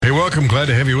welcome. Glad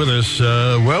to have you with us.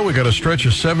 Well, we got a stretch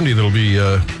of 70 that'll be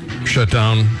shut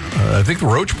down. I think the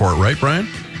Roachport, right, Brian?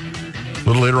 A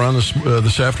little later on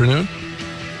this afternoon.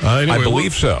 Anyway, I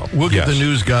believe so. We'll get the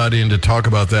news god in to talk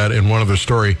about that in one other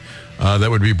story. That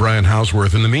would be Brian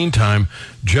Houseworth. In the meantime,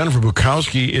 Jennifer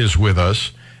Bukowski is with us,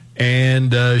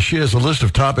 and she has a list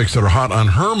of topics that are hot on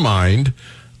her mind.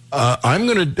 I'm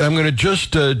gonna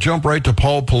just jump right to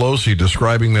Paul Pelosi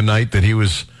describing the night that he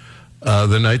was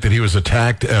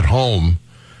attacked at home.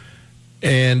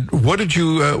 And what did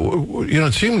you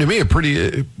it seemed to me a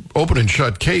pretty open and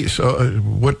shut case.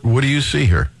 What do you see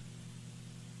here?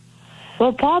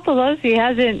 Well, Paul Pelosi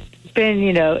hasn't been,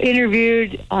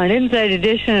 interviewed on Inside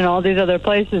Edition and all these other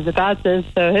places about this.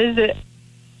 So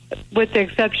with the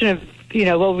exception of,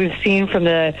 what we've seen from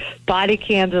the body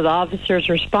cams of the officers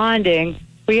responding,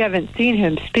 we haven't seen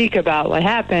him speak about what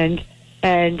happened.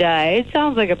 And it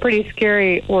sounds like a pretty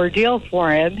scary ordeal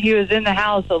for him. He was in the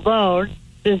house alone.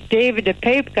 This David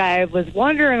DePape guy was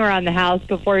wandering around the house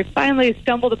before he finally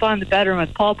stumbled upon the bedroom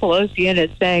with Paul Pelosi in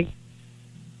it saying,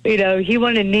 he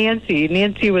wanted Nancy.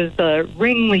 Nancy was the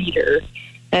ringleader.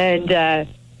 And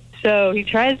so he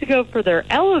tries to go for their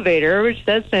elevator, which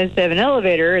that's nice to have an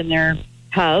elevator in their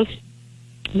house.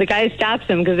 The guy stops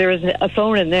him because there was a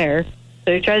phone in there.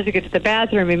 So he tries to get to the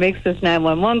bathroom. He makes this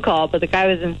 911 call, but the guy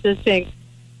was insisting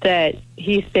that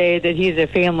he say that he's a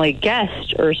family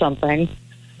guest or something.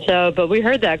 So, but we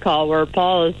heard that call where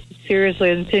Paul is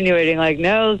seriously insinuating, like,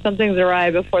 no, something's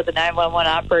awry before the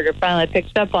 911 operator finally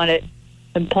picks up on it.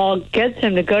 And Paul gets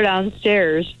him to go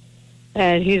downstairs.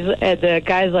 And the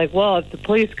guy's like, well, if the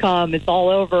police come, it's all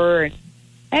over. And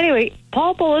anyway,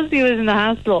 Paul Pelosi was in the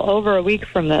hospital over a week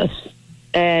from this.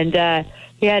 And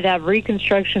he had to have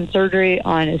reconstruction surgery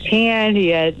on his hand. He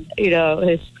had,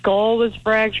 his skull was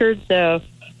fractured. So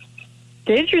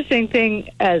the interesting thing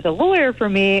as a lawyer for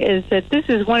me is that this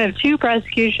is one of two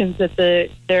prosecutions that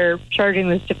they're charging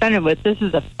this defendant with. This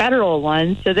is a federal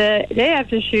one. So they have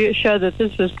to show that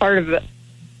this was part of,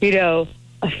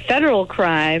 a federal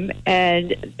crime.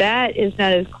 And that is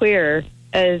not as clear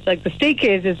as, like, the state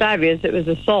case is obvious. It was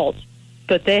assault.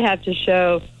 But they have to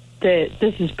show that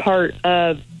this is part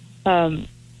of an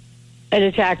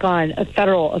attack on a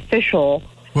federal official.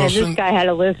 Wilson. And this guy had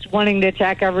a list wanting to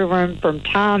attack everyone from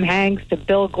Tom Hanks to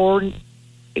Bill Gordon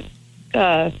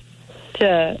to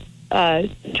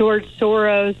George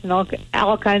Soros and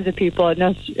all kinds of people.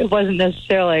 It wasn't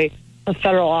necessarily a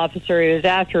federal officer he was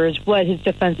after, is what his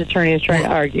defense attorney is trying to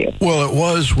argue. Well, it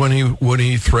was when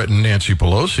he threatened Nancy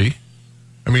Pelosi.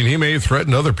 I mean, he may have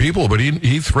threatened other people, but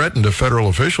he threatened a federal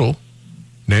official,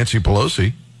 Nancy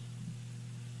Pelosi.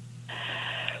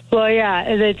 Well,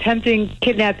 yeah, the attempting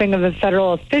kidnapping of a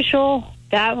federal official,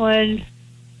 that one,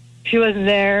 she wasn't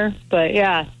there. But,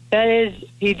 yeah,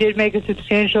 he did make a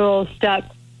substantial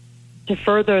step to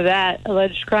further that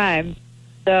alleged crime.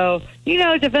 So,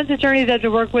 defense attorneys have to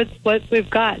work with what we've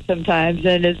got sometimes,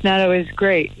 and it's not always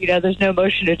great. There's no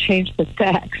motion to change the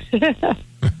facts.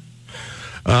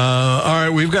 All right,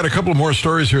 we've got a couple more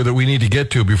stories here that we need to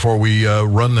get to before we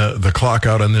run the clock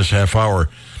out on this half hour.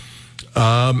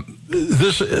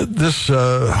 This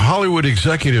Hollywood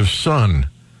executive's son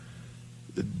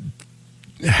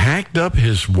hacked up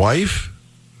his wife,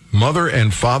 mother,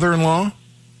 and father-in-law?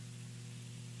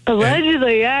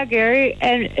 Allegedly, yeah, Gary.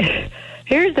 And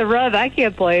here's the rub I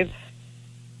can't believe.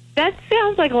 That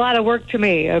sounds like a lot of work to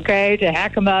me, okay, to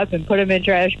hack them up and put them in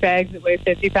trash bags that weigh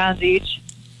 50 pounds each.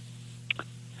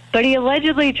 But he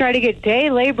allegedly tried to get day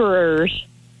laborers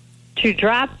to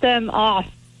drop them off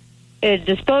and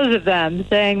dispose of them,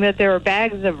 saying that they were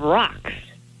bags of rocks.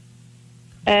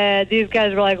 And these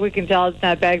guys were like, we can tell it's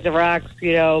not bags of rocks,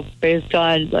 based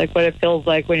on like what it feels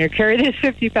like when you're carrying these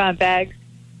 50-pound bags.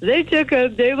 They took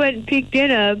them, they went and peeked in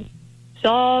them,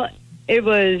 saw it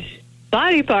was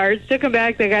body parts, took them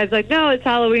back. The guy's like, no, it's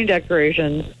Halloween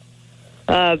decorations.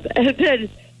 And then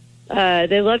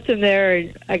they left them there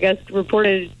and I guess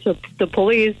reported to the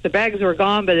police. The bags were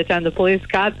gone by the time the police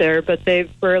got there, but they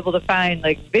were able to find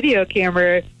like video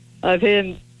camera of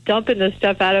him dumping the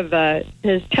stuff out of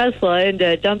his Tesla into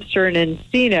a dumpster in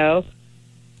Encino.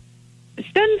 It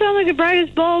doesn't sound like the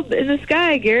brightest bulb in the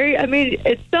sky, Gary. I mean,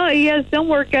 he has some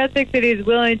work ethic that he's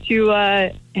willing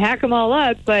to hack them all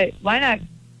up, but why not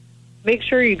make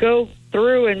sure you go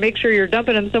through and make sure you're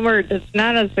dumping them somewhere that's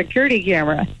not a security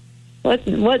camera? What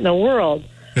in the world?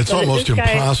 It's almost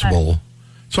impossible.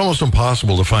 It's almost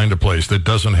impossible to find a place that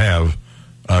doesn't have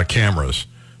cameras.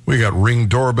 We got Ring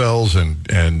doorbells, and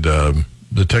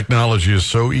the technology is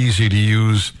so easy to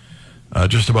use.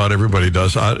 Just about everybody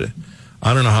does. I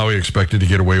don't know how he expected to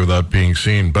get away without being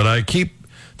seen, but I keep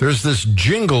There's this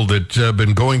jingle that's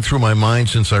been going through my mind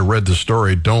since I read the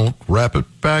story. Don't wrap it,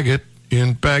 bag it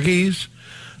in baggies.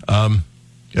 I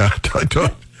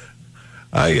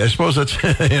suppose that's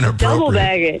inappropriate. Double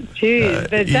bag it. Jeez.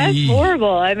 But that's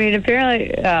horrible. I mean,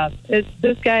 apparently, it's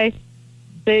this guy,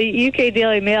 the UK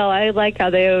Daily Mail, I like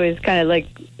how they always kind of like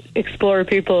explore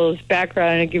people's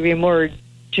background and give you more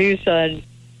juice on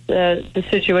the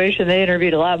situation. They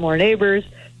interviewed a lot more neighbors.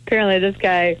 Apparently, this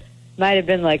guy might have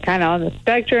been like kind of on the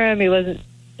spectrum. He wasn't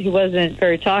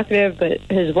very talkative, but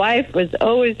his wife was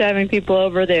always having people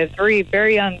over. They have 3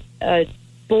 very young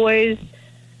boys.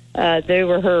 They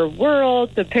were her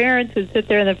world. The parents would sit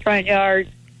there in the front yard.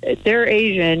 They're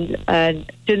Asian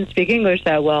and didn't speak English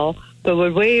that well, but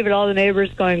would wave at all the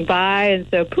neighbors going by, and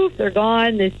so poof, they're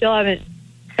gone. They still haven't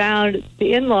found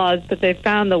the in-laws, but they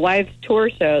found the wife's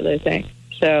torso, they think.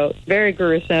 So very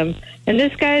gruesome. And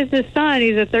this guy is the son.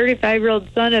 He's a 35-year-old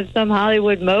son of some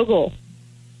Hollywood mogul.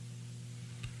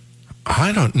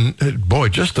 I don't... Boy,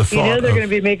 just the thought. You know they're going to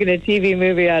be making a TV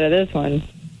movie out of this one.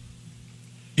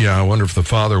 Yeah, I wonder if the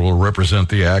father will represent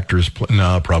the actors.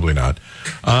 No, probably not.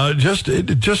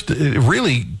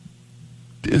 Really,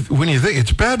 when you think...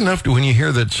 It's bad enough when you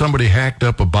hear that somebody hacked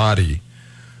up a body,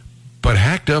 but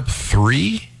hacked up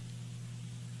 3?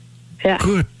 Yeah.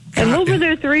 Good God. And what were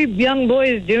their 3 young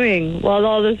boys doing while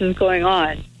all this is going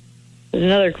on? There's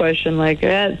another question. Like,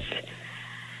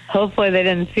 hopefully they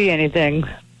didn't see anything.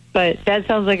 But that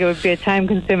sounds like it would be a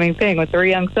time-consuming thing. With 3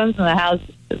 young sons in the house,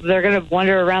 they're going to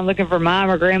wander around looking for mom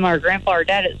or grandma or grandpa or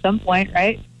dad at some point,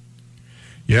 right?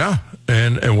 Yeah.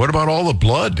 And what about all the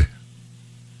blood?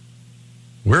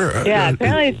 Where?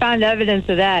 Apparently they found evidence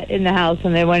of that in the house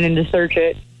when they went in to search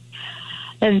it.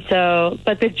 And so,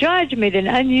 but the judge made an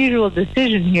unusual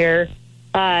decision here.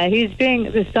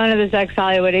 The son of this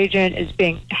ex-Hollywood agent is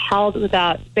being held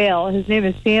without bail. His name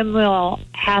is Samuel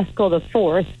Haskell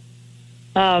IV.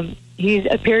 He's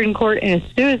appeared in court in a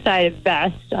suicide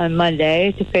vest on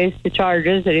Monday to face the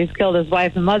charges that he's killed his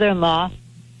wife and mother-in-law.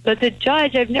 But the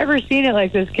judge, I've never seen it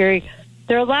like this, Gary.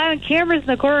 They're allowing cameras in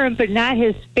the courtroom, but not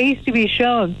his face to be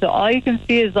shown. So all you can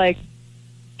see is like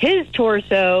his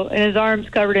torso and his arms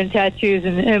covered in tattoos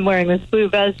and him wearing this blue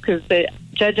vest because the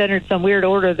judge entered some weird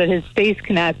order that his face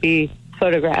cannot be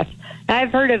photographed. And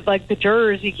I've heard of like the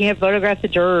jurors, you can't photograph the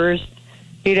jurors.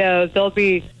 You know, there'll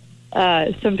be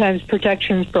sometimes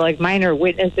protections for like minor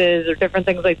witnesses or different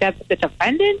things like that. But the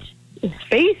defendant, his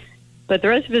face, but the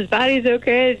rest of his body is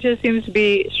okay. It just seems to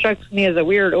be, strikes me as a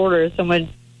weird order. Someone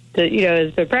that, you know,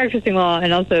 has been practicing law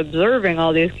and also observing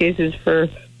all these cases for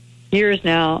years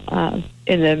now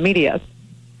in the media.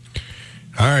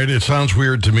 All right, it sounds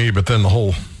weird to me, but then the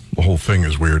whole thing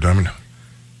is weird. I mean,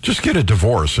 just get a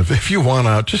divorce. If you want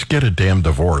out, just get a damn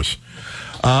divorce.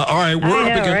 All right, we're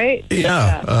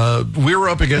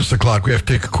up against the clock. We have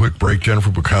to take a quick break. Jennifer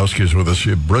Bukowski is with us.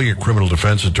 She's a brilliant criminal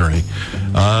defense attorney.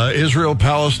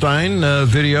 Israel-Palestine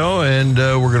video, and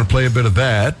we're going to play a bit of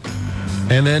that.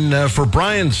 And then for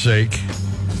Brian's sake,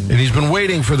 and he's been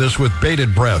waiting for this with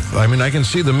bated breath. I mean, I can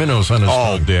see the minnows on his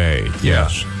all tongue. day.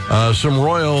 Yes. Some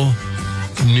royal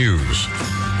news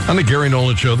on the Gary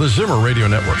Nolan Show, the Zimmer Radio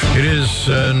Network. It is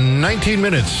 19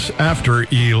 minutes after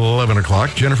 11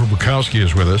 o'clock. Jennifer Bukowski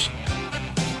is with us.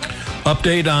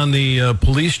 Update on the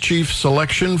police chief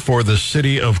selection for the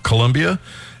city of Columbia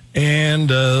and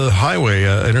highway,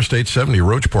 Interstate 70,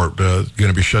 Roachport, going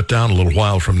to be shut down a little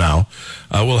while from now.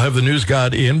 We'll have the news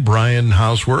god in, Brian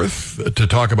Houseworth, to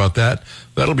talk about that.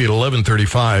 That'll be at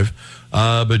 11:35.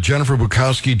 But Jennifer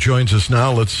Bukowski joins us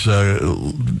now. Let's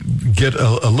get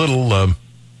a little...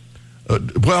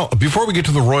 well, before we get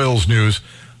to the Royals news,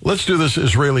 let's do this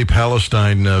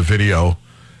Israeli-Palestine video.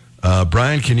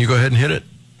 Brian, can you go ahead and hit it?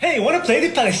 Hey, want to play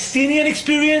the Palestinian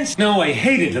experience? No, I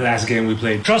hated the last game we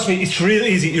played. Trust me, it's real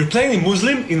easy. You're playing a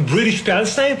Muslim in British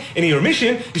Palestine, and your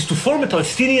mission is to form a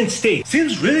Palestinian state.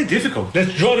 Seems really difficult.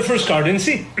 Let's draw the first card and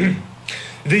see.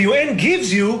 The UN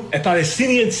gives you a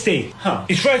Palestinian state.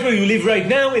 It's right where you live right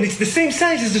now, and it's the same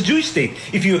size as the Jewish state.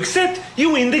 If you accept,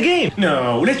 you win the game.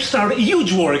 No, let's start a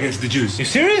huge war against the Jews. You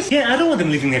serious? Yeah, I don't want them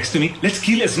living next to me. Let's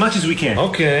kill as much as we can.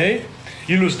 Okay.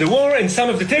 You lose the war and some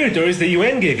of the territories the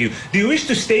UN gave you. Do you wish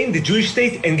to stay in the Jewish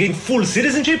state and gain full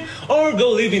citizenship, or go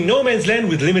live in no man's land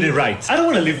with limited rights? I don't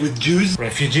want to live with Jews.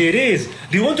 Refugee it is.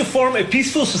 Do you want to form a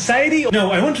peaceful society?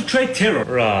 No, I want to try terror.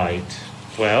 Right.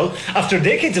 Well, after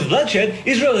decades of bloodshed,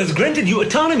 Israel has granted you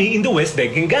autonomy in the West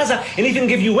Bank and Gaza, and even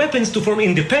gave you weapons to form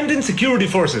independent security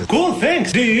forces. Cool,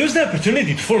 thanks. Do you use the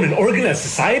opportunity to form an organized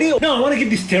society? No, I want to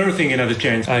give this terror thing another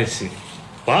chance. I see.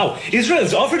 Wow, Israel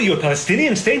has offered you a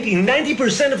Palestinian state in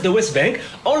 90% of the West Bank,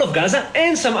 all of Gaza,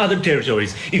 and some other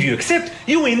territories. If you accept,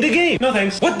 you win the game. No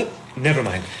thanks. What the... Never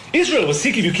mind. Israel was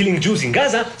sick of you killing Jews in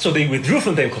Gaza, so they withdrew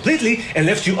from them completely and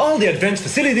left you all the advanced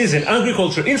facilities and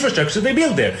agriculture infrastructure they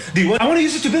built there. I want to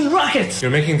use it to build rockets. You're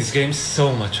making this game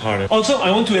so much harder. Also, I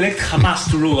want to elect Hamas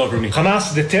to rule over me.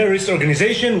 Hamas, the terrorist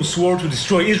organization who swore to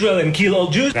destroy Israel and kill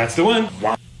all Jews. That's the one.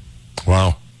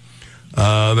 Wow.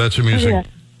 That's amusing.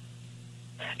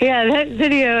 Yeah, that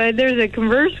video, there's a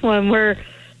converse one where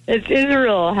it's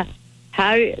Israel.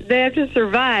 How they have to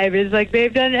survive. It's like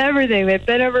they've done everything. They've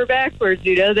bent over backwards,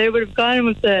 They would have gone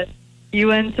with the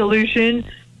UN solution.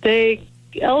 They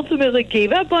ultimately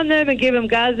gave up on them and gave them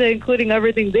Gaza, including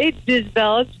everything they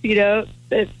developed,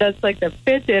 That's like the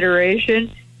fifth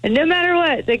iteration. And no matter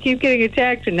what, they keep getting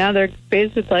attacked, and now they're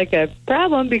faced with like a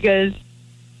problem because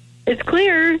it's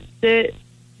clear that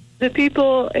the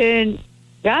people in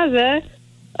Gaza,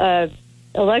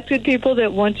 elected people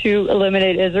that want to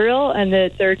eliminate Israel, and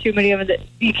that there are too many of them that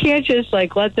you can't just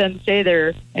let them stay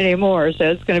there anymore.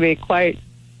 So it's going to be quite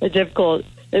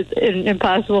it's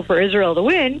impossible for Israel to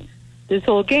win this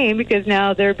whole game because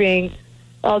now they're being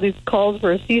all these calls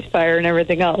for a ceasefire and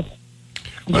everything else.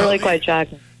 It's really quite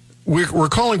shocking. We're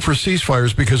calling for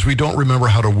ceasefires because we don't remember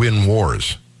how to win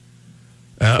wars.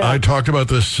 I talked about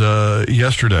this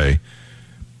yesterday.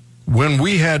 When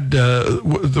we had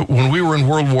when we were in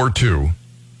World War II,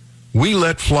 we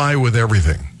let fly with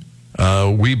everything.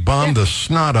 We bombed the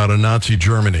snot out of Nazi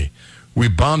Germany. We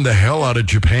bombed the hell out of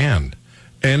Japan,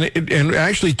 and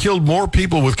actually killed more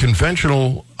people with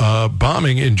conventional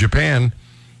bombing in Japan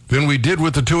than we did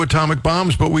with the 2 atomic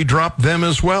bombs. But we dropped them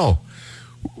as well.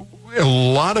 A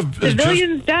lot of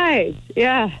civilians died.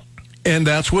 Yeah, and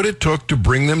that's what it took to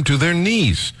bring them to their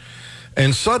knees.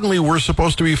 And suddenly we're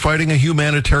supposed to be fighting a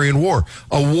humanitarian war,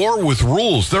 a war with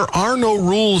rules. There are no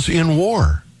rules in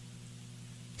war.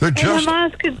 They're just...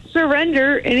 Hamas could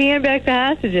surrender and hand back the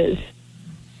hostages.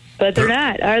 But they're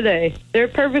not, are they? They're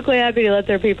perfectly happy to let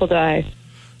their people die.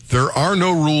 There are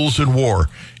no rules in war.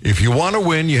 If you want to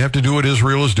win, you have to do what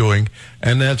Israel is doing,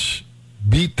 and that's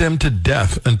beat them to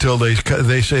death until they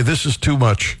say, this is too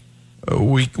much.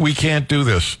 We can't do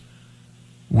this.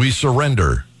 We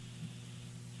surrender.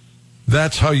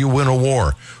 That's how you win a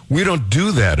war. We don't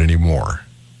do that anymore.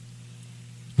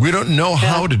 We don't know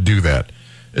how to do that.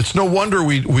 It's no wonder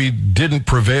we didn't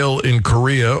prevail in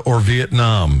Korea or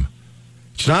Vietnam.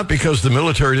 It's not because the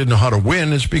military didn't know how to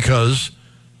win. It's because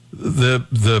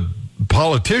the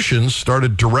politicians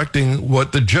started directing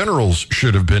what the generals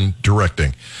should have been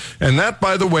directing. And that,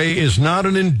 by the way, is not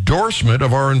an endorsement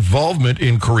of our involvement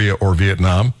in Korea or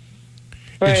Vietnam.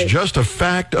 Right. It's just a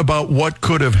fact about what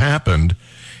could have happened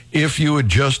if you had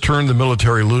just turned the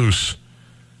military loose,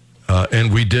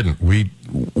 and we didn't. We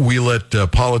let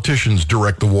politicians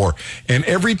direct the war. And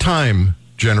every time,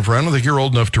 Jennifer, I don't think you're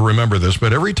old enough to remember this,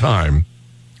 but every time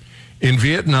in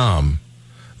Vietnam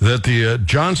that the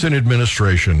Johnson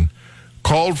administration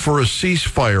called for a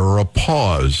ceasefire or a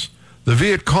pause, the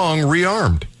Viet Cong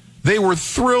rearmed. They were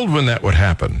thrilled when that would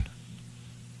happen.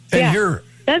 And here...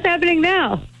 That's happening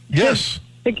now. Yes.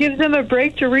 It gives them a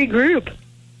break to regroup.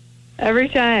 Every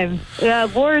time.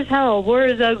 War is hell. War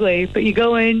is ugly. But you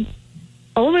go in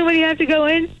only when you have to go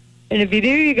in. And if you do,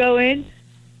 you go in,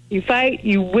 you fight,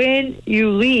 you win, you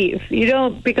leave. You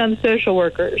don't become social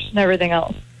workers and everything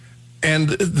else. And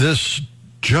this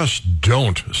just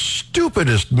don't.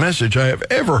 Stupidest message I have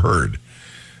ever heard.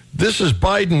 This is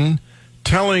Biden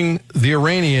telling the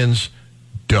Iranians,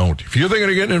 don't. If you're thinking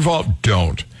of getting involved,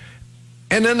 don't.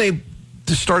 And then they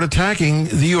start attacking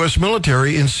the U.S.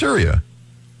 military in Syria.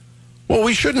 Well,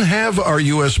 we shouldn't have our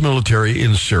U.S. military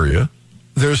in Syria.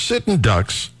 They're sitting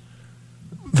ducks.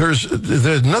 There's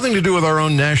nothing to do with our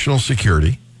own national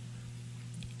security.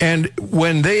 And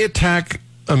when they attack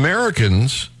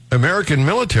American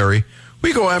military,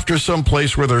 we go after some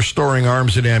place where they're storing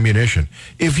arms and ammunition.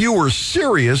 If you were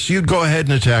serious, you'd go ahead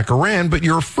and attack Iran, but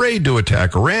you're afraid to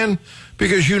attack Iran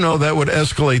because you know that would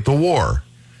escalate the war.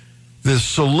 The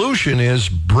solution is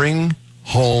bring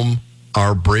home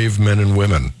our brave men and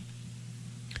women.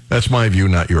 That's my view,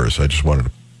 not yours. I just wanted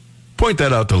to point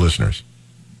that out to listeners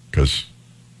because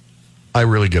I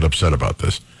really get upset about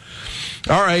this.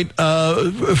 All right.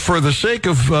 For the sake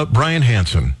of Brian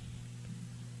Hansen,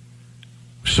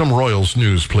 some Royals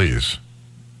news, please.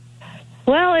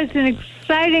 Well, it's an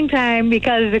exciting time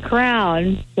because of The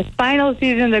Crown. The final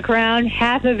season of The Crown,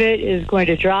 half of it is going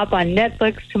to drop on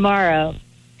Netflix tomorrow.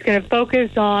 It's going to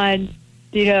focus on,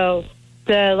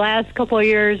 the last couple of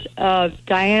years of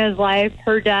Diana's life,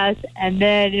 her death, and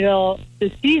then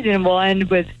the season will end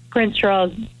with Prince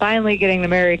Charles finally getting to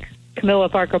marry Camilla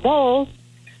Parker Bowles.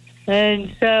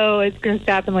 And so it's going to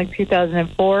stop in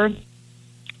 2004.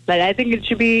 But I think it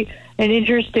should be an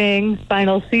interesting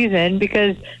final season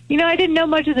because, I didn't know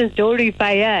much of this Dodi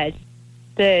Fayed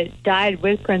that died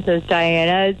with Princess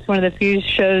Diana. It's one of the few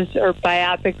shows or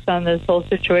biopics on this whole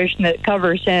situation that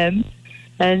covers him.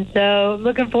 And so I'm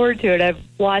looking forward to it. I've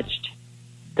watched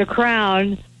The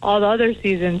Crown, all the other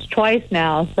seasons, twice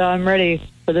now. So I'm ready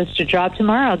for this to drop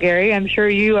tomorrow, Gary. I'm sure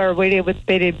you are waiting with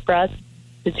bated breath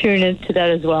to tune into that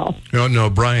as well. No,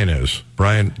 Brian is.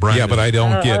 Brian yeah, but I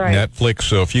don't get right. Netflix,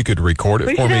 so if you could record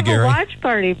it for me, Gary. We should have a watch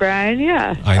party, Brian.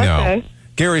 Yeah. I know. Okay.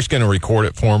 Gary's going to record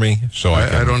it for me, so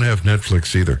I don't have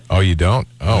Netflix either. Oh, you don't?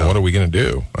 Oh, No. What are we going to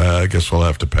do? I guess we'll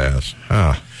have to pass.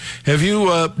 Have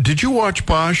you? Did you watch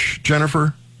Bosch,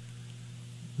 Jennifer?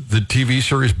 The TV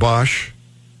series Bosch?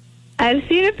 I've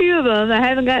seen a few of them. I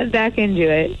haven't gotten back into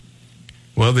it.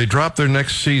 Well, they dropped their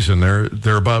next season.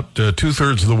 They're about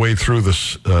 2/3 of the way through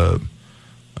this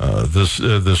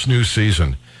new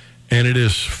season, and it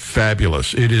is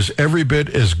fabulous. It is every bit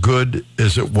as good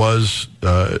as it was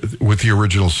with the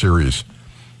original series,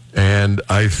 and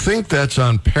I think that's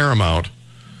on Paramount.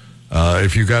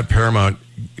 If you got Paramount,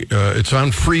 it's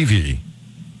on Freevee.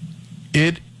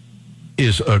 It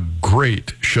is a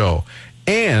great show,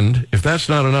 and if that's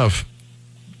not enough,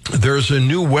 there's a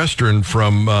new Western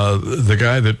from the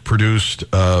guy that produced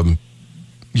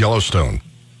Yellowstone.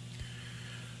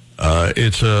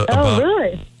 It's about,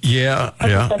 really? Yeah.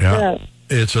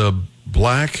 It's a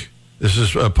black. This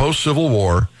is a post-Civil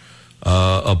War,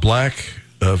 a black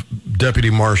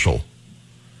deputy marshal,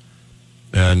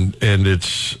 and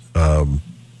it's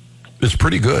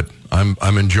pretty good.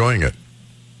 I'm enjoying it.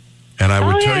 And I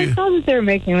would tell you, I saw that they were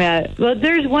making that. Well,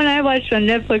 there's one I watched on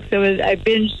Netflix that I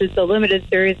binged. It's a limited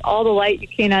series, All the Light You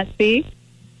Cannot See.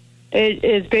 It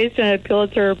is based on a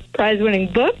Pulitzer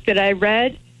Prize-winning book that I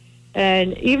read.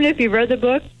 And even if you read the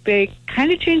book, they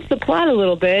kind of changed the plot a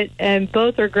little bit, and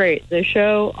both are great. The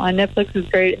show on Netflix is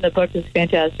great, and the book is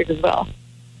fantastic as well.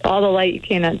 All the Light You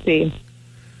Cannot See.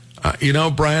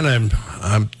 Brian,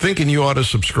 I'm thinking you ought to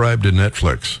subscribe to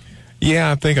Netflix. Yeah,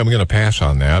 I think I'm going to pass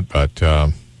on that, but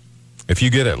if you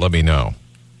get it, let me know.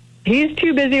 He's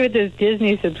too busy with his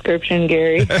Disney subscription,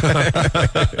 Gary.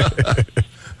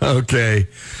 Okay.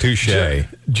 Touche.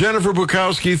 Jennifer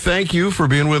Bukowski, thank you for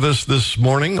being with us this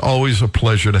morning. Always a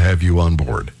pleasure to have you on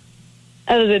board.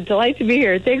 It was a delight to be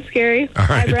here. Thanks, Gary. All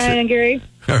right. Bye, Brian and Gary.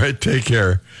 All right, take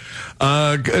care.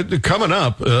 Coming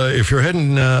up, if you're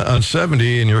heading on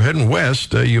 70 and you're heading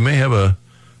west, you may have a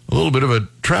little bit of a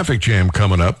traffic jam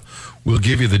coming up. We'll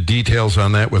give you the details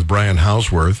on that with Brian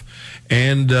Houseworth.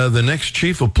 And the next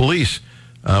chief of police,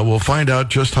 we'll find out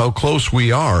just how close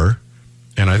we are.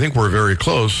 And I think we're very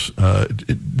close.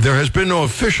 There has been no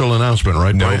official announcement,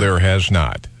 right, No, Brian? there has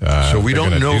not. So we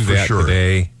don't know for sure.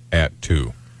 Today at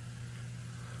 2.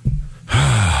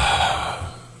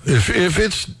 If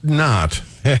it's not,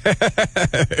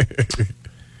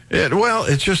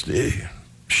 it's just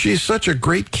she's such a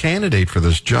great candidate for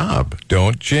this job.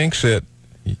 Don't jinx it.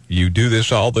 You do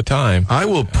this all the time. I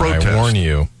will protest. I warn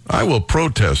you. I will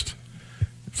protest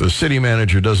if the city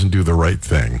manager doesn't do the right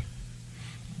thing.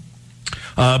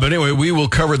 But anyway, we will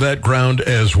cover that ground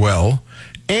as well.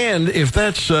 And if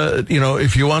that's,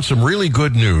 if you want some really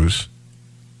good news,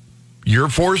 you're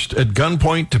forced at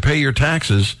gunpoint to pay your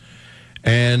taxes.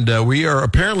 And we are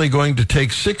apparently going to take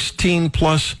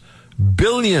 $16+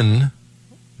 billion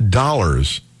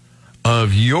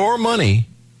of your money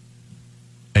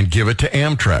and give it to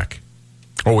Amtrak.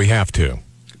 Oh, we have to.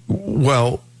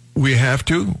 Well, we have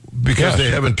to because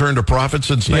they haven't turned a profit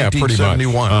since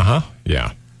 1971. Uh-huh.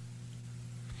 Yeah.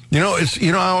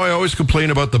 How I always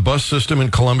complain about the bus system in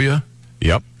Columbia?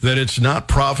 Yep. That it's not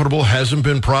profitable, hasn't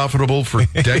been profitable for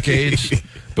decades,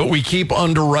 but we keep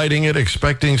underwriting it,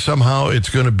 expecting somehow it's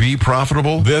going to be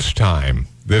profitable. This time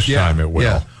it will.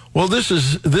 Yeah. Well, this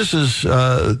is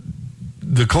the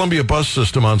Columbia bus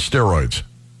system on steroids.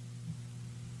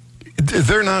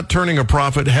 They're not turning a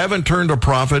profit, haven't turned a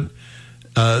profit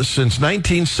since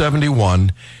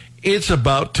 1971. It's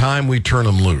about time we turn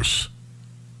them loose.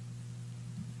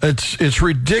 It's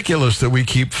ridiculous that we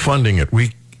keep funding it.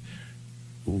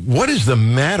 What is the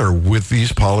matter with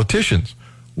these politicians?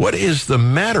 What is the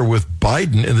matter with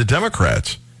Biden and the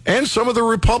Democrats and some of the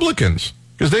Republicans?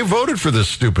 Because they voted for this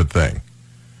stupid thing.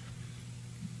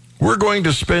 We're going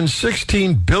to spend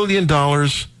 $16 billion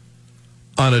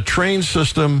on a train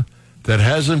system that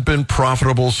hasn't been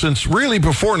profitable since really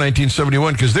before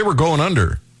 1971 because they were going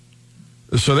under.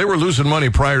 So they were losing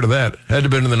money prior to that. Had to have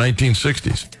been in the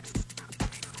 1960s.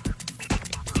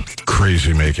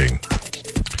 Crazy making.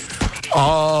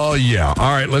 Oh, yeah.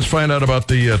 All right, let's find out about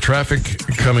the traffic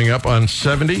coming up on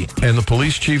 70 and the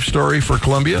police chief story for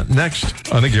Columbia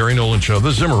next on the Gary Nolan Show,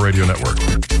 the Zimmer Radio Network.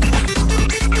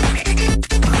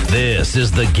 This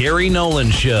is the Gary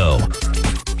Nolan Show.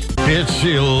 It's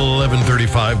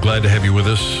 11:35. Glad to have you with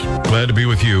us. Glad to be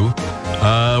with you.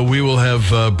 We will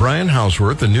have Brian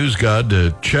Houseworth, the news god,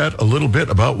 to chat a little bit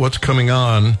about what's coming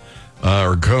on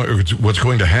what's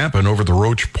going to happen over the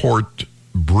Rocheport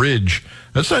Bridge.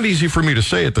 That's not easy for me to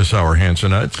say at this hour,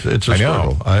 Hanson. It's a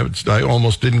struggle. I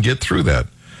almost didn't get through that.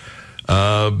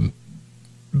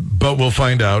 But we'll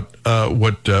find out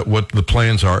what the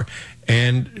plans are.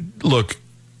 And look,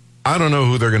 I don't know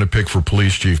who they're going to pick for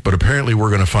police chief, but apparently we're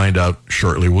going to find out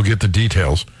shortly. We'll get the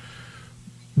details.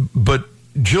 But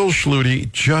Jill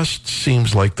Schluty just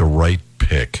seems like the right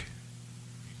pick.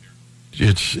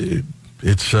 It's the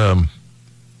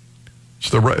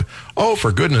right. Oh,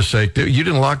 for goodness sake! You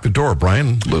didn't lock the door,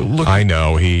 Brian. Look. I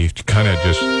know he kind of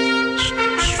just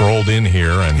strolled in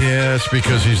here, and yeah, it's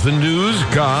because he's the news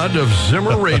god of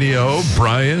Zimmer Radio,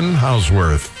 Brian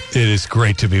Houseworth. It is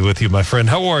great to be with you, my friend.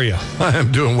 How are you?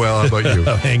 I'm doing well. How about you?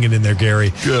 I'm hanging in there,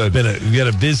 Gary. Good. We had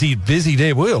a busy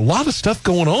day. Well, a lot of stuff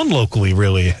going on locally,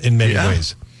 really, in many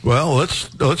ways. Well, let's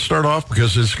start off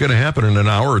because it's going to happen in an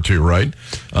hour or two, right?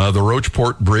 The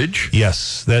Rocheport Bridge.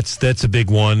 Yes, that's a big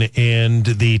one. And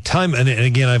the time, and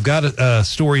again, I've got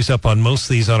stories up on most of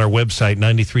these on our website,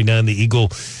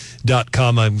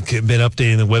 939theeagle.com. I've been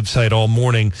updating the website all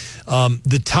morning.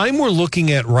 The time we're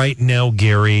looking at right now,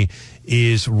 Gary,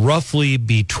 is roughly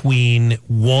between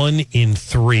 1 and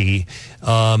 3.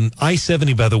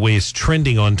 I-70, by the way, is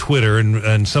trending on Twitter,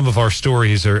 and some of our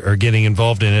stories are getting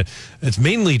involved in it. It's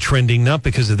mainly trending not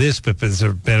because of this, but because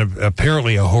there's been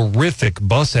apparently a horrific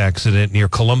bus accident near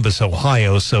Columbus,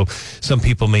 Ohio. So some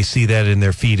people may see that in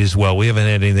their feed as well. We haven't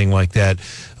had anything like that,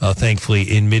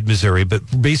 thankfully, in mid-Missouri.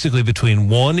 But basically between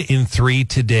 1 and 3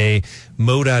 today,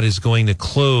 MoDOT is going to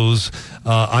close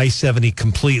I-70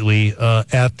 completely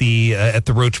at the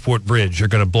Rocheport Bridge. They're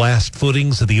going to blast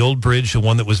footings of the old bridge, the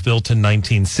one that was built in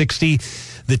 1960.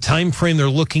 The time frame they're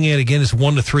looking at, again, is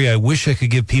 1 to 3. I wish I could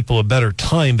give people a better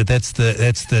time, but that's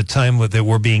the time that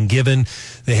we're being given.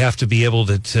 They have to be able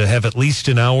to have at least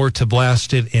an hour to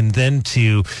blast it, and then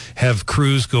to have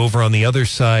crews go over on the other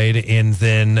side, and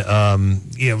then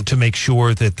to make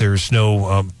sure that there's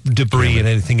no debris and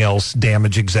anything else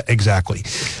damage exactly.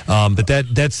 But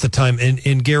that's the time.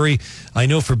 And Gary, I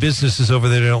know for businesses over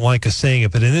there, they don't like us saying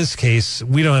it, but in this case,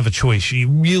 we don't have a choice. You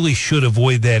really should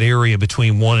avoid that area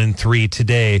between 1 and 3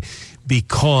 today,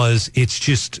 because it's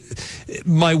just,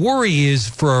 my worry is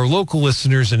for our local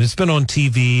listeners, and it's been on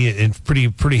TV and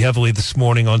pretty heavily this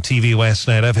morning on TV last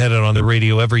night. I've had it on the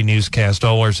radio, every newscast,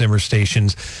 all our Zimmer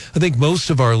stations. I think most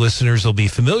of our listeners will be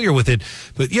familiar with it,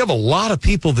 but you have a lot of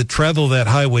people that travel that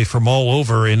highway from all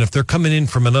over, and if they're coming in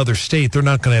from another state, they're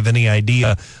not going to have any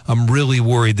idea. I'm really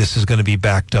worried this is going to be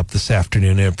backed up this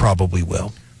afternoon, and it probably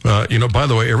will. By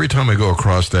the way, every time I go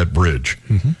across that bridge,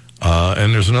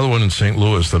 and there's another one in St.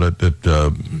 Louis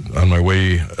that on my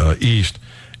way east,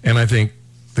 and I think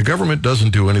the government doesn't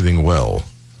do anything well,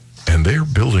 and they're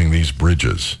building these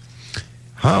bridges.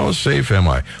 How safe am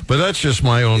I? But that's just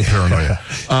my own paranoia.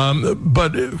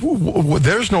 But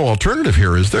there's no alternative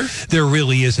here, is there? There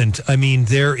really isn't. I mean,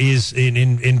 there is,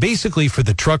 and basically for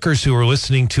the truckers who are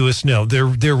listening to us, no,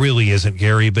 there really isn't,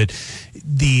 Gary. But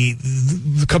the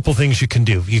couple things you can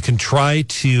do. You can try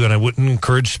to, and I wouldn't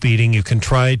encourage speeding, you can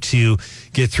try to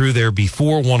get through there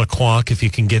before 1 o'clock if you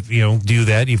can do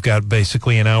that. You've got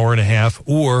basically an hour and a half,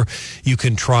 or you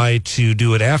can try to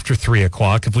do it after 3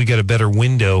 o'clock. If we get a better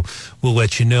window, we'll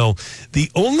let you know. The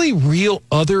only real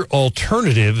other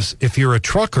alternatives, if you're a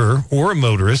trucker or a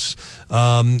motorist,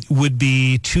 would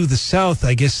be to the south.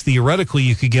 I guess theoretically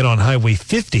you could get on Highway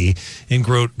 50 and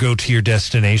go to your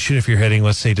destination. If you're heading,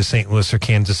 let's say, to St. Louis or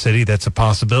Kansas City, that's a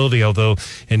possibility, although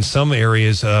in some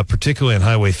areas, particularly on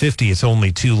Highway 50, it's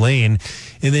only 2-lane.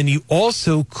 And then you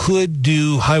also could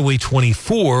do Highway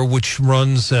 24, which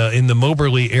runs in the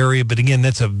Moberly area. But again,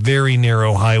 that's a very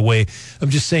narrow highway. I'm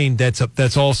just saying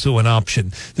that's also an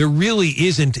option. There really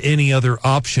isn't any other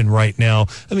option right now.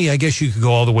 I mean, I guess you could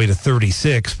go all the way to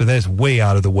 36, but that's way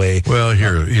out of the way. Well,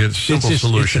 here, it's a simple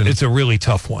solution. It's a really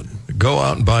tough one. Go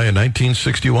out and buy a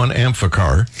 1961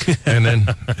 Amphicar and then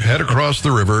head across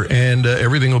the river, and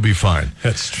everything will be fine.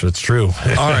 That's true.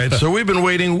 All right, so we've been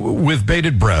waiting with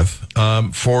bated breath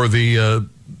for the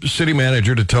city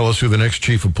manager to tell us who the next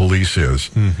chief of police is.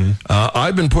 Mm-hmm.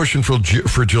 I've been pushing for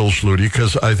Jill Schluty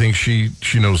because I think she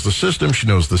knows the system, she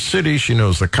knows the city, she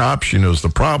knows the cops, she knows the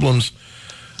problems,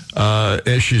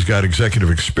 and she's got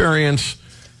executive experience.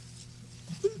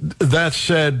 That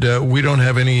said, we don't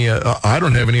have any. I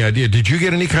don't have any idea. Did you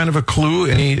get any kind of a clue?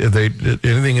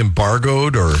 Anything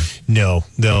embargoed or? No.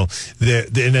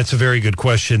 And that's a very good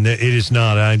question. It is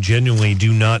not. I genuinely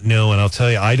do not know, and I'll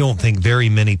tell you, I don't think very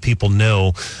many people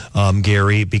know,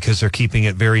 Gary, because they're keeping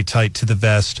it very tight to the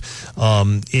vest.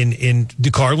 In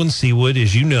DeCarlin Seawood,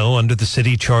 as you know, under the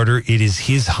city charter, it is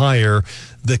his hire.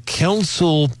 The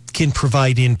council can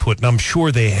provide input, and I'm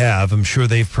sure they have. I'm sure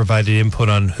they've provided input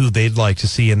on who they'd like to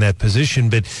see in that position,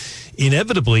 but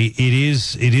inevitably it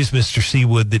is Mr.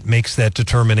 Seawood that makes that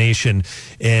determination,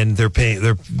 and they're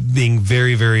being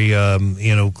very, very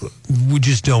we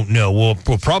just don't know. We'll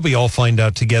probably all find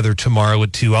out together tomorrow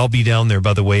at 2. I'll be down there,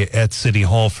 by the way, at City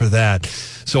Hall for that.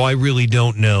 So I really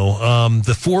don't know.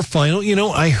 The 4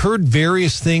 final, I heard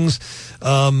various things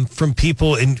from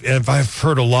people, and I've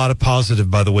heard a lot of positive,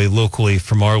 by the way, locally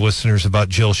from our listeners about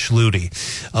Jill Schluty.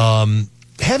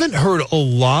 Haven't heard a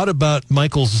lot about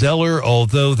Michael Zeller,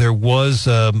 although there was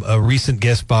a recent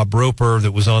guest, Bob Roper,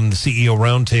 that was on the CEO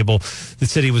Roundtable that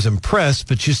said he was impressed,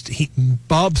 but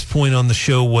Bob's point on the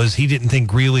show was he didn't think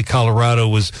Greeley, Colorado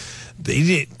was...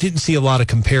 They didn't see a lot of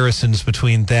comparisons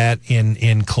between that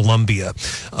and Columbia.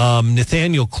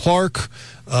 Nathaniel Clark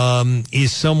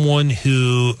is someone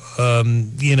who,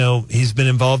 he's been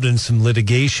involved in some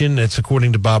litigation. That's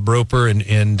according to Bob Roper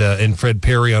and Fred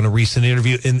Perry on a recent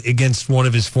interview against one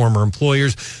of his former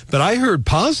employers. But I heard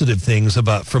positive things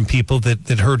from people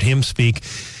that heard him speak.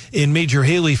 In Major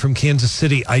Haley from Kansas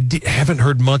City, haven't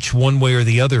heard much one way or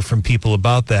the other from people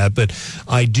about that, but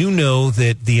I do know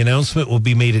that the announcement will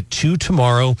be made at 2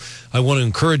 tomorrow. I want to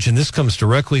encourage, and this comes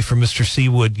directly from Mr.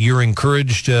 Seawood, you're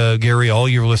encouraged, Gary, all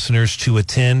your listeners to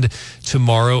attend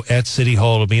tomorrow at City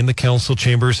Hall. It'll be in the council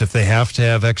chambers. If they have to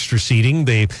have extra seating,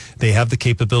 they have the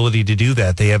capability to do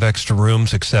that. They have extra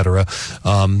rooms, etc.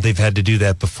 They've had to do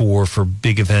that before for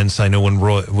big events. I know when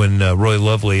Roy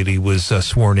Lovelady was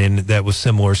sworn in, that was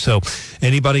similar. So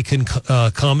anybody can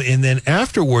come, and then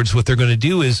afterwards, what they're going to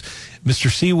do is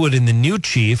Mr. Seawood and the new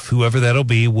chief, whoever that'll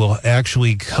be, will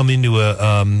actually come into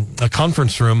a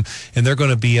conference room, and they're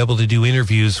going to be able to do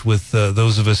interviews with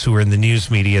those of us who are in the news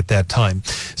media at that time.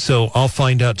 So I'll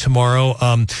find out tomorrow.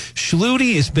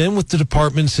 Schluty has been with the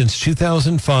department since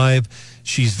 2005.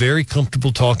 She's very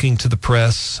comfortable talking to the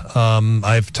press.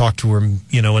 I've talked to her,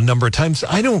 a number of times.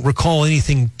 I don't recall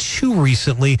anything too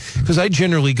recently because I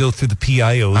generally go through the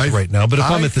PIOs right now. But if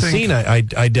I'm at the scene, I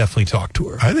definitely talk to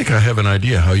her. I think I have an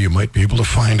idea how you might be able to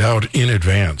find out in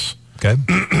advance. Okay.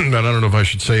 And I don't know if I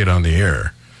should say it on the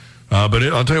air. But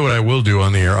I'll tell you what I will do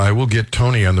on the air. I will get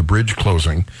Tony on the bridge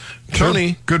closing.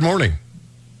 Tony, good morning.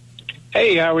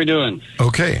 Hey, how are we doing?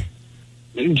 Okay.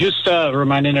 Just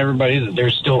reminding everybody that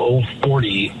there's still Old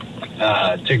 40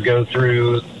 to go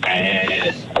through,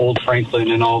 Old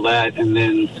Franklin and all that, and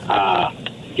then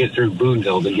get through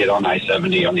Boonville to get on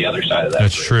I-70 on the other side of that.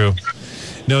 That's true.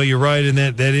 No, you're right, and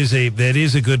that is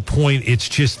a good point. It's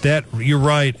just that you're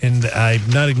right, and I'm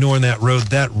not ignoring that road.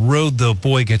 That road, though,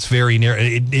 boy, gets very narrow.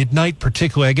 At night,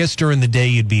 particularly, I guess during the day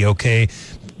you'd be okay,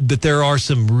 but there are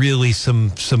some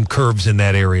curves in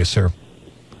that area, sir.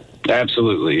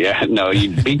 Absolutely, yeah. No,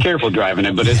 you be careful driving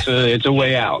it, but it's a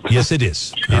way out. Yes, it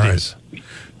is. It is.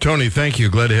 Tony, thank you.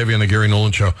 Glad to have you on the Gary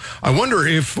Nolan Show. I wonder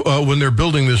if when they're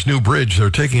building this new bridge,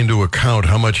 they're taking into account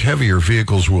how much heavier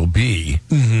vehicles will be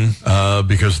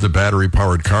because the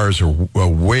battery-powered cars are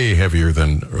way heavier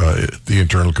than the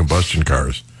internal combustion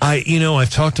cars.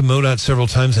 I've talked to MoDOT several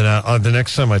times, and the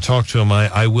next time I talk to them,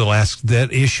 I will ask.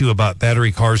 That issue about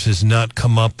battery cars has not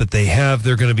come up, but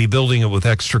they're going to be building it with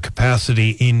extra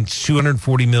capacity in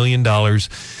 $240 million.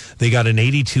 They got an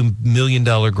 $82 million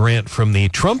grant from the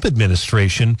Trump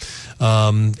administration.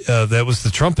 That was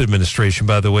the Trump administration,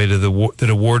 by the way, that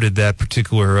awarded that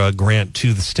particular grant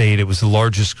to the state. It was the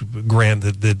largest grant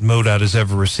that MoDOT has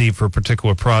ever received for a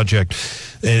particular project,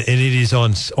 and it is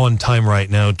on time right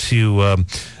now to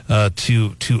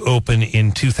open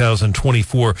in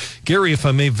 2024. Gary, if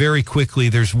I may, very quickly,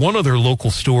 there's one other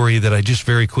local story that I just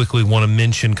very quickly want to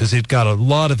mention because it got a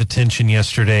lot of attention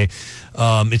yesterday.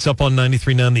 It's up on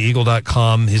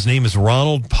 939theeagle.com. His name is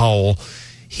Ronald Powell.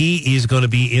 He is going to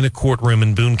be in a courtroom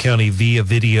in Boone County via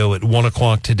video at 1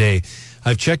 o'clock today.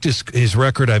 I've checked his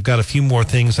record. I've got a few more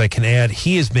things I can add.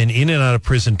 He has been in and out of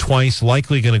prison twice,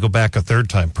 likely going to go back a third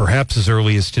time, perhaps as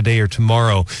early as today or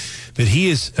tomorrow. But he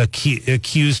is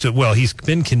accused of, he's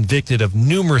been convicted of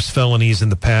numerous felonies in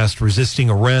the past, resisting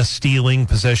arrest, stealing,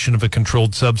 possession of a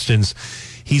controlled substance.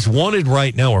 He's wanted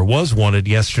right now, or was wanted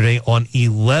yesterday, on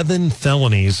 11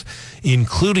 felonies,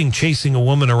 including chasing a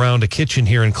woman around a kitchen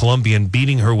here in Columbia and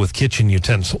beating her with kitchen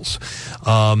utensils.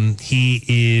 He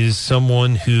is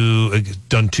someone who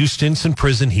done 2 stints in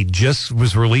prison. He just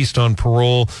was released on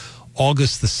parole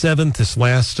August the 7th. This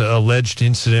last alleged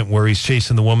incident where he's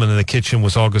chasing the woman in the kitchen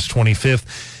was August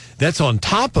 25th. That's on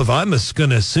top of, I'm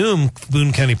going to assume,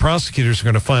 Boone County prosecutors are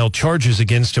going to file charges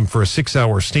against him for a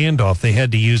 6-hour standoff. They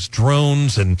had to use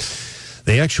drones, and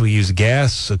they actually used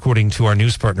gas, according to our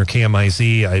news partner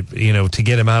KMIZ, to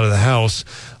get him out of the house.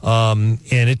 And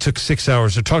it took 6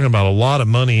 hours. They're talking about a lot of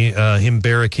money, him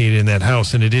barricaded in that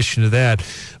house. In addition to that,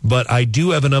 but I do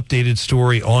have an updated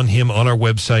story on him on our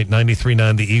website,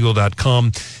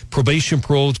 939theeagle.com. Probation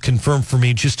parole confirmed for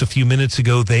me just a few minutes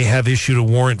ago. They have issued a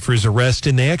warrant for his arrest,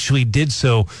 and they actually did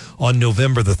so on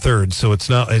November the 3rd. So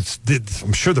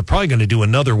I'm sure they're probably going to do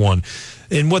another one.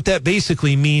 And what that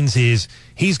basically means is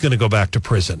he's going to go back to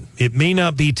prison. It may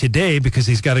not be today because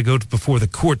he's got to go before the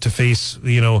court to face,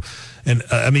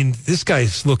 this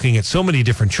guy's looking at so many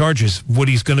different charges. What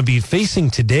he's going to be facing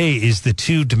today is the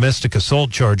 2 domestic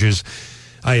assault charges.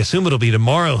 I assume it'll be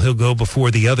tomorrow he'll go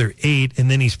before the other 8, and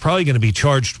then he's probably going to be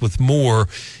charged with more.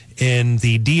 And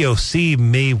the DOC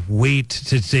may wait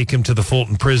to take him to the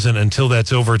Fulton prison until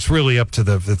that's over. It's really up to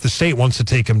if the state wants to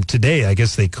take him today, I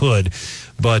guess they could.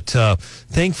 But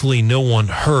thankfully, no one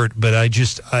hurt. But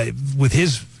with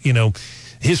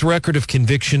his record of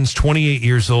convictions, 28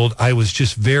 years old, I was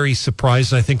just very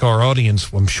surprised. I think our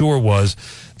audience, I'm sure, was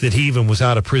that he even was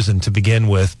out of prison to begin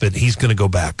with. But he's going to go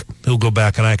back. He'll go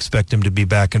back, and I expect him to be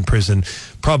back in prison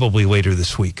probably later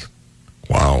this week.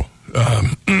 Wow.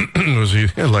 Was he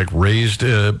raised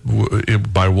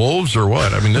by wolves or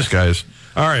what? I mean, this guy's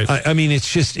all right.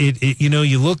 It's just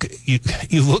you look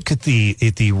at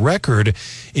the record,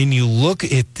 and you look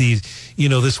at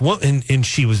this one, and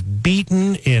she was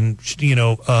beaten, and she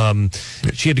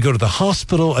had to go to the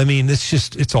hospital. I mean,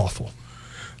 it's awful.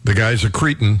 The guy's a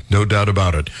cretin, no doubt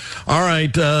about it. All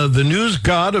right, the news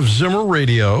god of Zimmer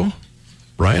Radio,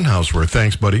 Brian Houseworth.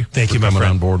 Thanks, buddy. Thank you, my coming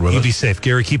friend. On board with you us. Be safe,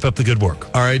 Gary. Keep up the good work.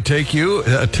 All right, thank you.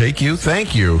 Take you.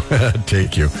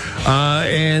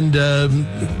 And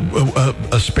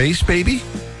a space baby?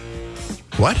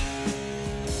 What?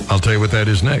 I'll tell you what that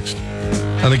is next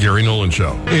on the Gary Nolan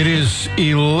Show. It is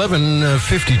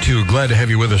 11:52. Glad to have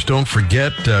you with us. Don't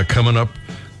forget, coming up,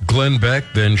 Glenn Beck,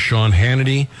 then Sean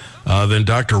Hannity, then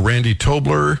Dr. Randy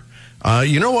Tobler.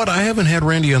 You know what? I haven't had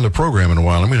Randy on the program in a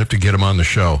while. I'm going to have to get him on the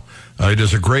show. He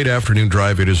does a great afternoon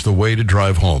drive. It is the way to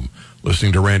drive home,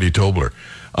 listening to Randy Tobler.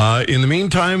 In the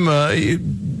meantime,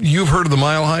 you've heard of the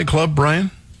Mile High Club,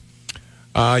 Brian?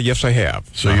 Yes, I have.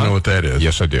 So you know what that is?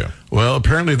 Yes, I do. Well,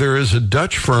 apparently there is a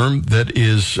Dutch firm that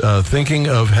is thinking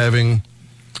of having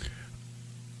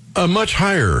a much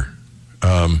higher...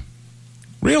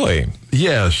 Really?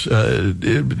 Yes.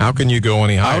 How can you go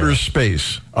any higher? Outer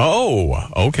space. Oh,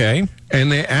 okay.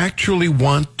 And they actually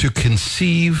want to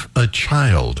conceive a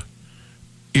child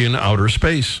in outer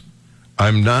space.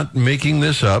 I'm not making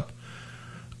this up.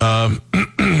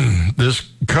 This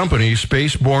company,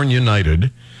 Spaceborne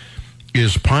United,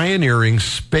 is pioneering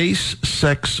space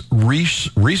sex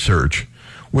research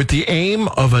with the aim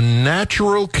of a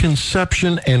natural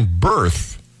conception and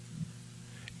birth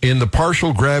in the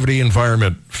partial gravity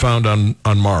environment found on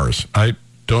Mars. I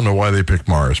don't know why they picked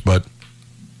Mars, but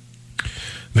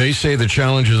they say the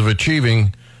challenges of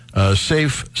achieving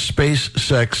safe space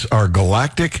sex are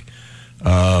galactic,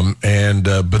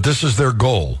 but this is their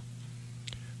goal.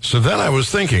 So then I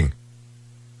was thinking,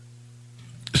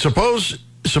 suppose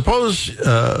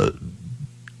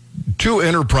two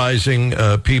enterprising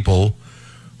people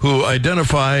who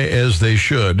identify as they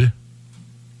should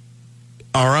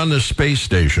are on the space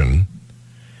station,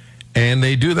 and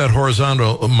they do that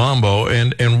horizontal mambo,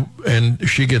 and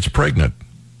she gets pregnant.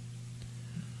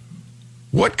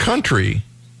 What country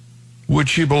would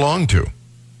she belong to?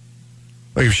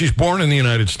 Like, if she's born in the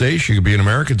United States, she could be an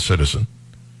American citizen.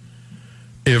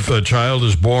 If a child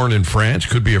is born in France,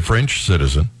 could be a French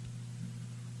citizen.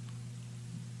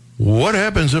 What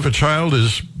happens if a child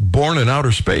is born in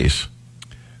outer space?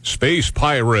 Space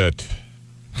pirate.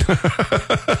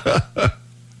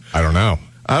 I don't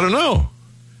know.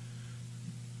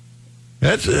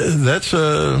 That's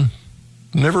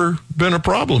never been a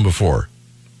problem before.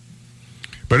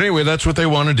 But anyway, that's what they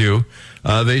want to do.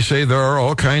 They say there are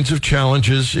all kinds of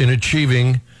challenges in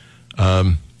achieving.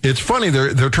 It's funny,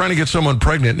 they're trying to get someone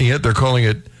pregnant, and yet they're calling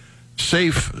it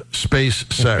safe space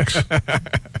sex.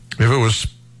 If it was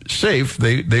safe,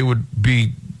 they would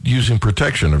be using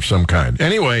protection of some kind.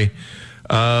 Anyway,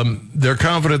 They're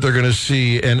confident they're going to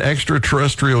see an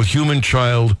extraterrestrial human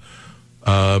child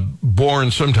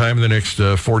born sometime in the next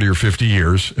 40 or 50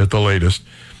 years at the latest.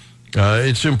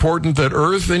 It's important that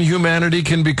Earth and humanity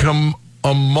can become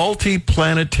a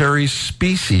multi-planetary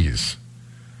species.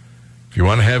 If you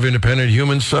want to have independent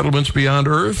human settlements beyond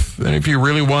Earth, and if you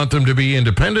really want them to be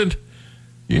independent,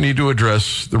 you need to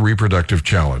address the reproductive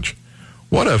challenge.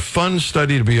 What a fun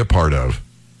study to be a part of.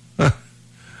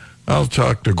 I'll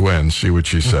talk to Gwen, see what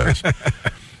she says.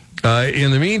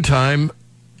 In the meantime,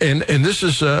 and this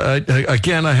is,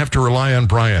 again, I have to rely on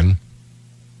Brian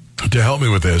to help me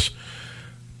with this.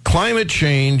 Climate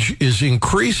change is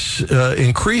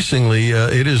increasingly,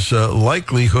 it is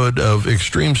likelihood of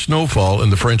extreme snowfall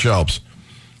in the French Alps.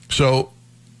 So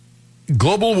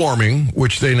global warming,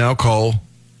 which they now call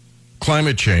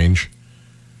climate change,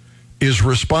 is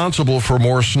responsible for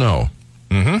more snow.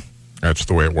 Mm-hmm. That's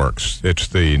the way it works. It's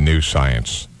the new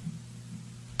science.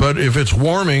 But if it's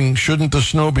warming, shouldn't the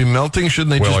snow be melting?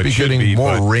 Shouldn't they just be getting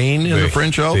more rain in the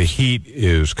French Alps? The heat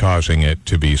is causing it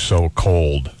to be so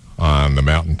cold on the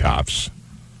mountaintops.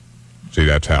 See,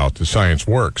 that's how the science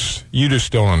works. You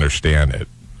just don't understand it.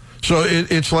 So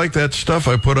it's like that stuff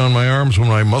I put on my arms when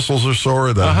my muscles are sore.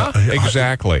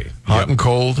 Exactly. Hot and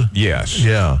cold? Yes.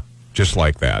 Yeah. Just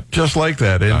like that. Just like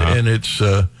that. And it's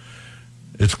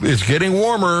getting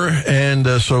warmer, and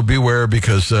so beware,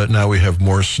 because now we have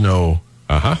more snow.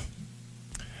 Uh-huh.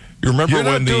 You remember You're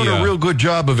not doing a real good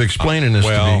job of explaining this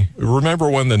to me. Remember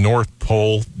when the North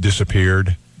Pole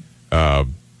disappeared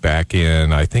back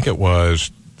in, I think it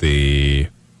was the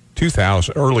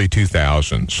early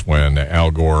 2000s, when Al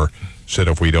Gore said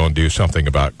if we don't do something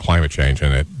about climate change,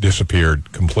 and it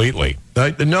disappeared completely.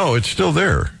 No, it's still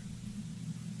there.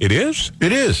 It is?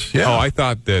 It is, yeah. Oh, I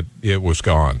thought that it was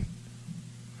gone.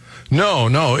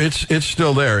 No, it's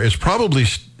still there. It's probably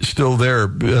still there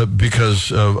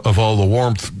because of all the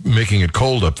warmth making it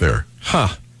cold up there. Huh.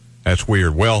 That's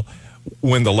weird. Well,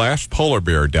 when the last polar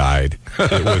bear died,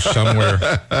 it was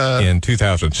somewhere in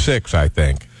 2006, I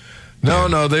think.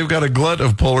 No, they've got a glut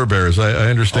of polar bears. I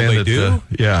understand they do?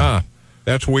 Yeah. Huh.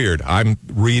 That's weird. I'm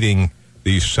reading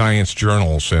these science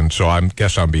journals, and so I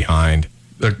guess I'm behind.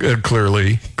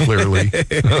 Clearly.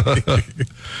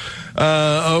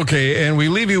 Okay, and we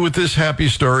leave you with this happy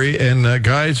story. And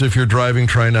guys, if you're driving,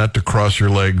 try not to cross your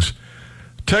legs.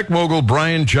 Tech mogul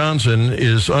Brian Johnson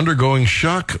is undergoing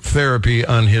shock therapy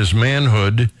on his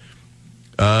manhood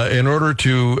in order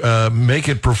to make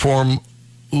it perform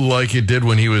like it did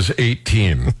when he was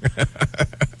 18.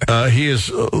 He is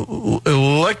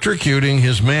electrocuting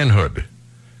his manhood.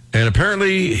 And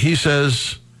apparently, he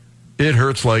says, it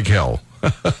hurts like hell.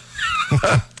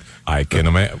 I can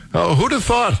imagine. Oh, who'd have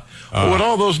thought? With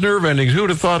all those nerve endings,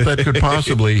 who'd have thought that could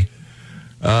possibly...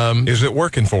 is it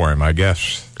working for him, I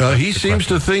guess? He seems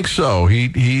to think so.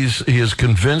 He is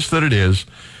convinced that it is.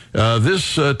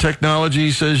 This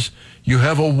technology says you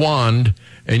have a wand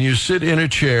and you sit in a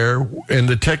chair, and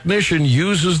the technician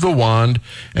uses the wand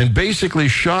and basically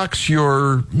shocks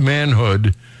your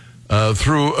manhood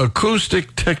through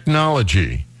acoustic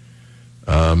technology.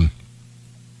 I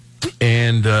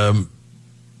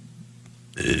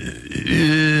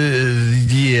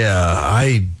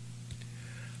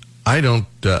don't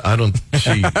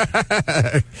see.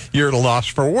 You're at a loss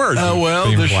for words.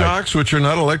 The shocks, which are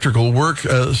not electrical, work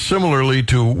similarly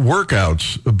to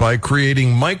workouts by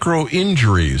creating micro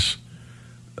injuries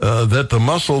that the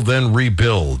muscle then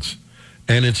rebuilds.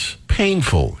 And it's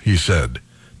painful, he said,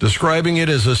 describing it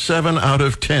as a 7 out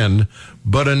of 10,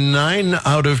 but a 9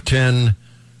 out of 10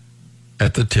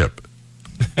 at the tip.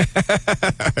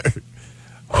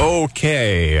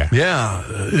 Okay. Yeah.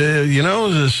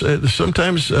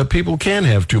 Sometimes people can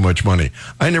have too much money.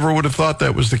 I never would have thought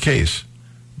that was the case,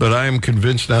 but I am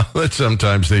convinced now that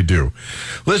sometimes they do.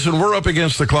 Listen, we're up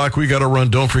against the clock. We got to run.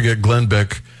 Don't forget Glenn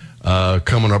Beck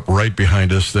coming up right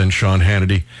behind us, then Sean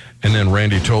Hannity, and then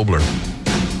Randy Tobler.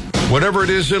 Whatever it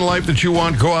is in life that you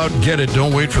want, go out and get it.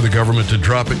 Don't wait for the government to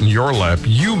drop it in your lap.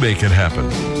 You make it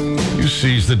happen. You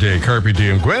seize the day. Carpe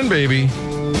diem. Gwen, baby.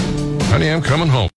 Honey, I'm coming home.